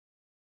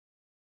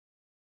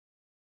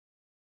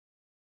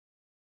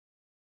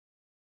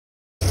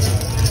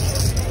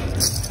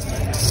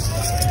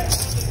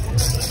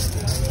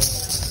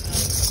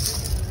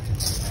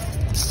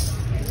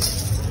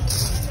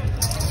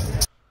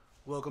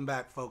Welcome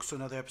back, folks, to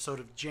another episode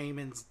of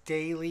Jamin's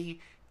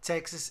Daily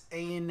Texas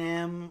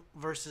A&M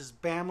versus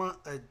Bama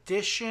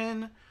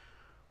edition.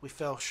 We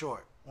fell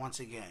short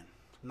once again.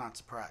 Not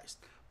surprised.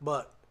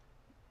 But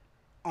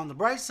on the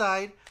bright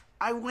side,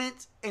 I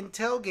went and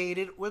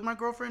tailgated with my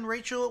girlfriend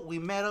Rachel. We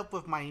met up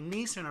with my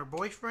niece and her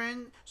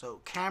boyfriend,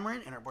 so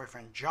Cameron and her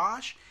boyfriend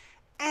Josh,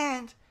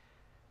 and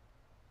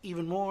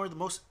even more, the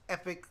most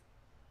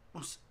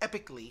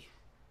epically,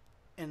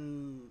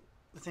 and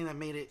the thing that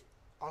made it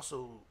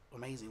also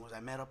amazing was I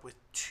met up with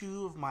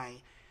two of my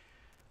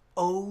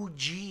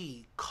OG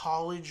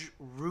college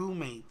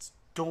roommates,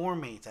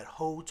 dorm mates at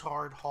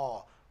Hotard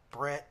Hall,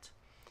 Brett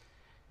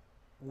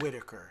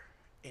Whitaker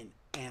and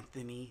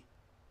Anthony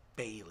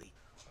Bailey.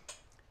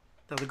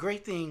 Now, the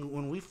great thing,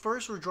 when we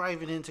first were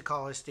driving into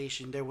College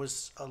Station, there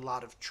was a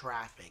lot of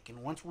traffic.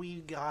 And once we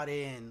got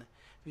in,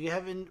 if you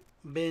haven't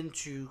been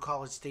to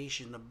College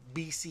Station, the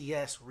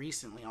BCS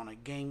recently on a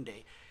game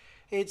day,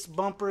 it's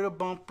bumper to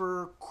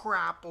bumper,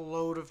 crap a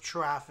load of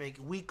traffic.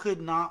 We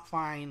could not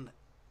find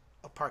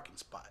a parking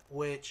spot,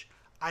 which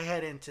I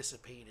had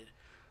anticipated.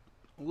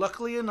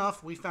 Luckily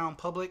enough, we found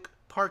public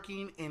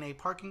parking in a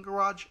parking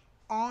garage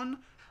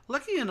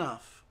Lucky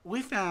enough,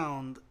 we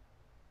found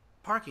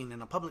parking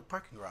in a public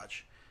parking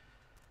garage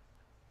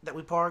that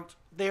we parked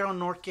there on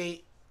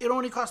Northgate. It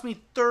only cost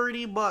me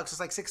 $30. It's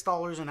like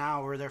 $6 an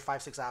hour. There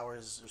 5-6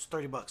 hours. It was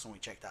 $30 when we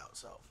checked out.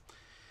 So,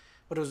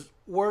 but it was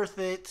worth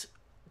it.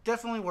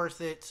 Definitely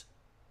worth it.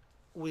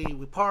 We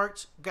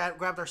parked,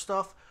 grabbed our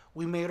stuff.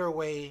 We made our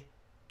way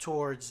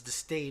towards the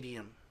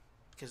stadium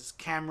because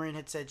Cameron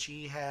had said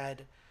she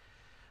had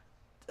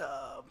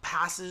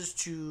passes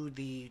to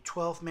the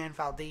 12th Man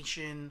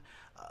Foundation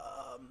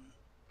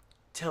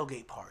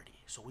tailgate party.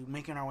 So we're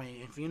making our way.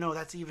 If you know,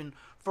 that's even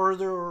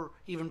further,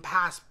 even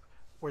past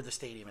where the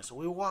stadium is. So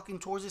we were walking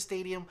towards the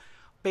stadium.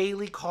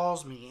 Bailey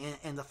calls me,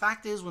 and the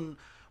fact is, when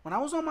I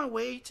was on my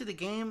way to the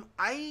game,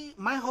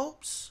 my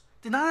hopes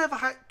did not have a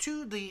high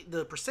to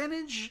the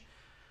percentage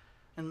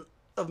and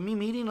of me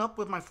meeting up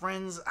with my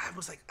friends. I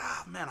was like,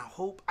 man, I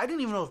hope. I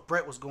didn't even know if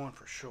Brett was going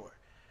for sure.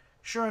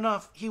 Sure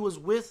enough, he was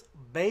with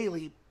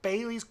Bailey.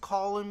 Bailey's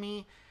calling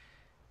me,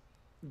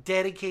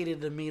 dedicated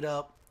to meet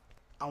up.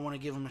 I want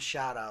to give him a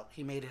shout out.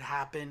 He made it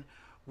happen.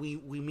 We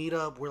meet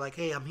up. We're like,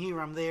 hey, I'm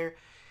here, I'm there.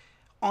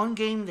 On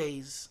game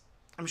days,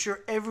 I'm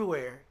sure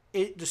everywhere,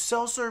 the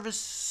cell service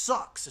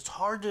sucks. It's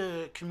hard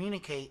to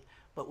communicate,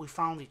 but we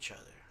found each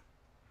other.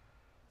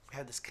 We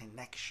had this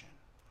connection.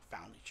 We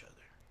found each other.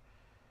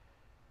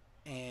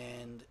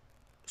 And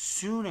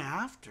soon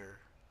after,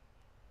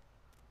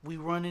 we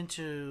run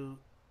into,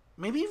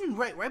 maybe even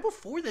right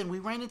before then, we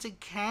ran into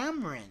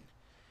Cameron.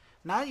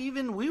 Not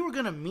even, we were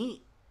going to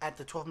meet at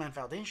the 12th Man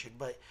Foundation,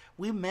 but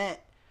we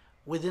met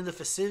within the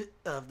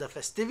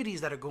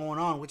festivities that are going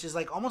on, which is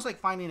like almost like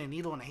finding a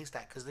needle in a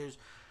haystack, because there's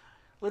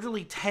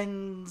literally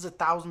tens of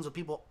thousands of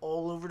people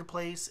all over the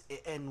place,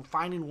 and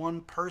finding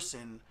one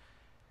person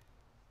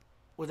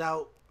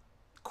without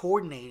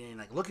coordinating,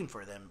 like looking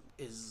for them,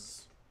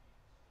 is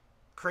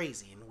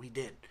crazy. And we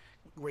did.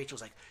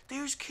 Rachel's like,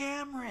 there's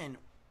Cameron.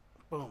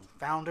 Boom,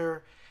 found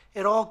her.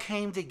 It all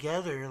came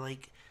together,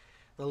 like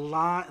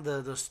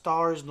the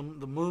stars, the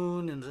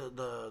moon, and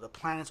the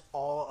planets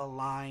all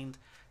aligned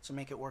to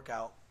make it work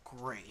out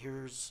great.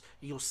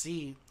 You'll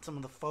see some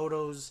of the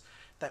photos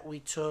that we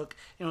took.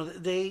 You know,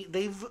 the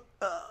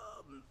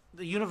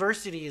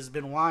university has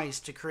been wise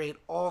to create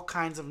all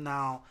kinds of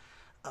now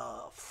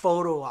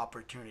photo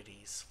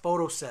opportunities,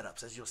 photo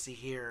setups, as you'll see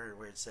here,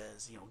 where it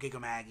says, you know,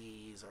 Gig'em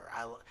Aggies or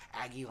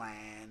Aggie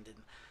Land, and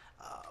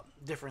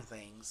different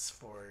things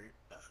for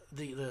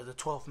the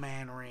 12th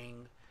Man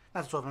ring,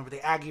 not the 12th Man, but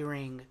the Aggie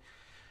ring.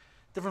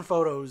 Different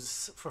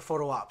photos for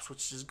photo ops,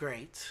 which is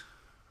great,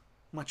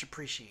 much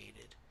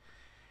appreciated.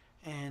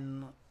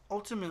 And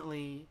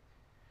ultimately,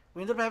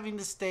 we ended up having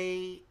to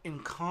stay in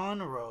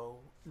Conroe.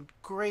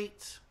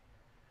 Great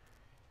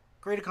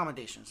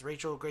accommodations.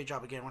 Rachel, great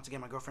job again. Once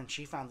again, my girlfriend,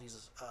 she found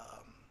these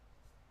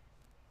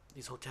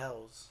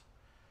hotels.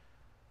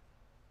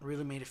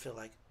 Really made it feel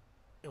like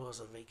it was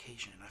a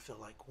vacation. I feel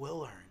like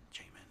well earned,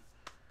 Jamin.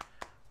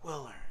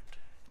 Well earned.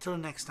 Until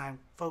next time,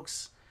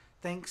 folks,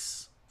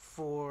 thanks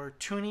for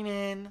tuning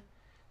in.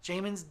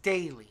 Jamin's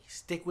Daily.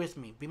 Stick with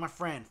me. Be my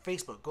friend.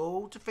 Facebook.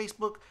 Go to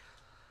Facebook.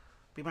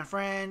 Be my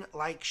friend.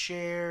 Like,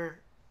 share.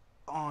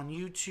 On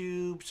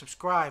YouTube,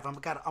 subscribe. I'm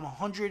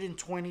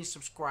 120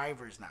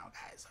 subscribers now,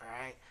 guys. All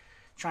right,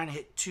 trying to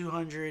hit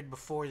 200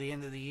 before the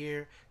end of the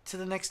year. Till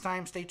the next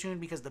time, stay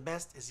tuned because the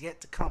best is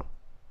yet to come.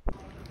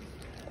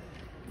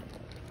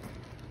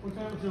 One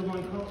time, to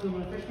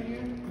my freshman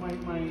year,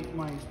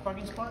 my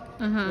parking spot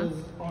was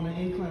on an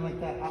incline like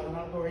that, an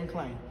outdoor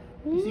incline.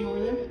 You see over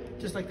there,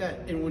 just like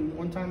that. And when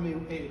one time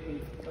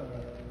it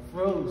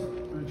froze,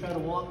 and I tried to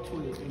walk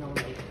to it, you know,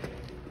 like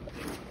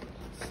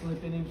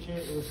slipping and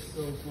shit. It was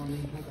so funny.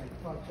 I was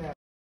like, fuck that.